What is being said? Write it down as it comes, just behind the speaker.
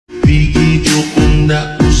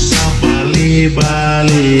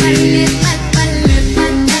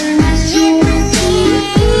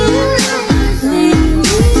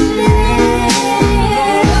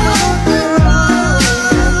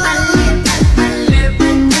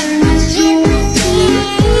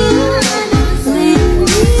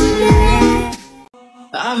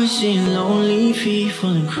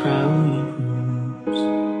crowded rooms,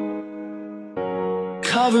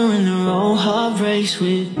 covering their old heartbreaks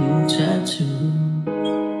with new tattoos.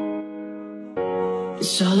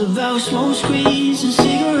 It's all about smoke screens and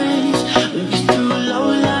cigarettes, looking through low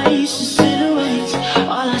lights and silhouettes.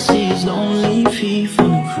 All I see is lonely people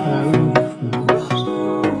in crowded rooms.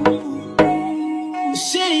 The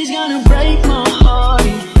city's gonna break my heart.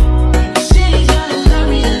 The city's gonna love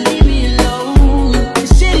me and leave me alone. The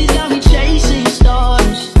city's got me chasing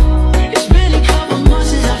stars. It's been a couple months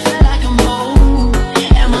since I felt like I'm home.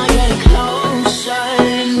 Am I getting closer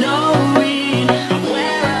to knowing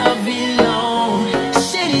where I belong? The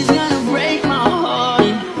city's gonna break my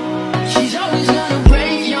heart. She's always gonna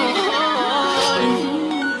break your heart.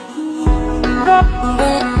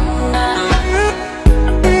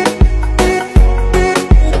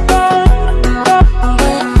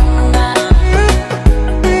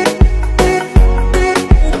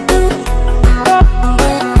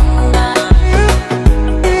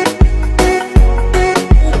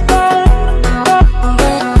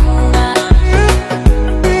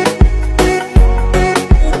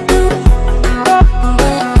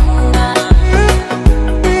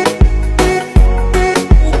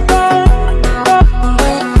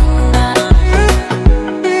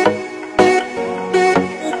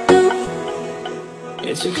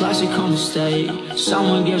 It's a classical mistake.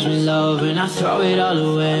 Someone gives me love and I throw it all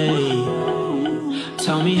away.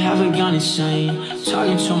 Tell me have I gone insane?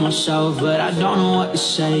 Talking to myself but I don't know what to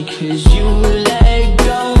say. Cause you let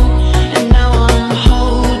go and now I'm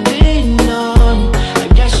holding on. I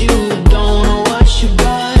guess you don't know what you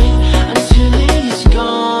got until it's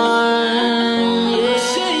gone. Yeah. The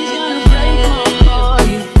city's gonna break my heart.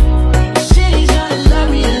 The city's gonna love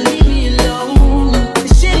me and leave me alone. The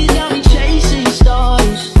city's got me chasing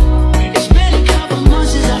stars. It's been a couple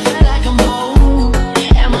months since I felt like I'm home.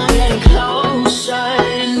 Am I getting closer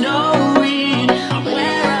to knowing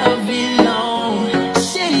where I belong? The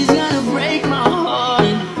city's gonna break my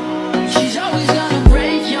heart. She's always gonna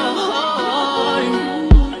break your heart.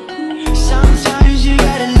 Sometimes you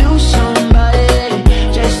gotta lose somebody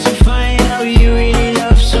just to find out you really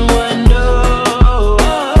love someone. No,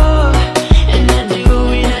 and I do,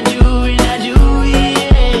 and I do, and I do,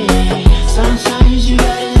 yeah. Sometimes you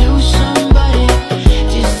gotta lose somebody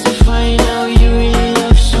just to find out you really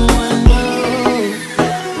love someone. No,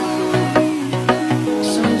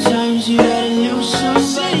 sometimes you gotta lose somebody. The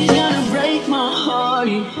city's gonna break my heart.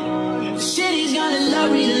 The city's gonna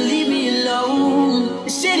love me and leave me alone. The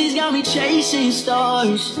city's got me chasing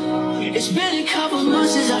stars. It's been a couple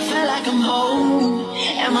months since I felt like I'm home.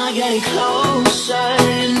 Am I getting closer?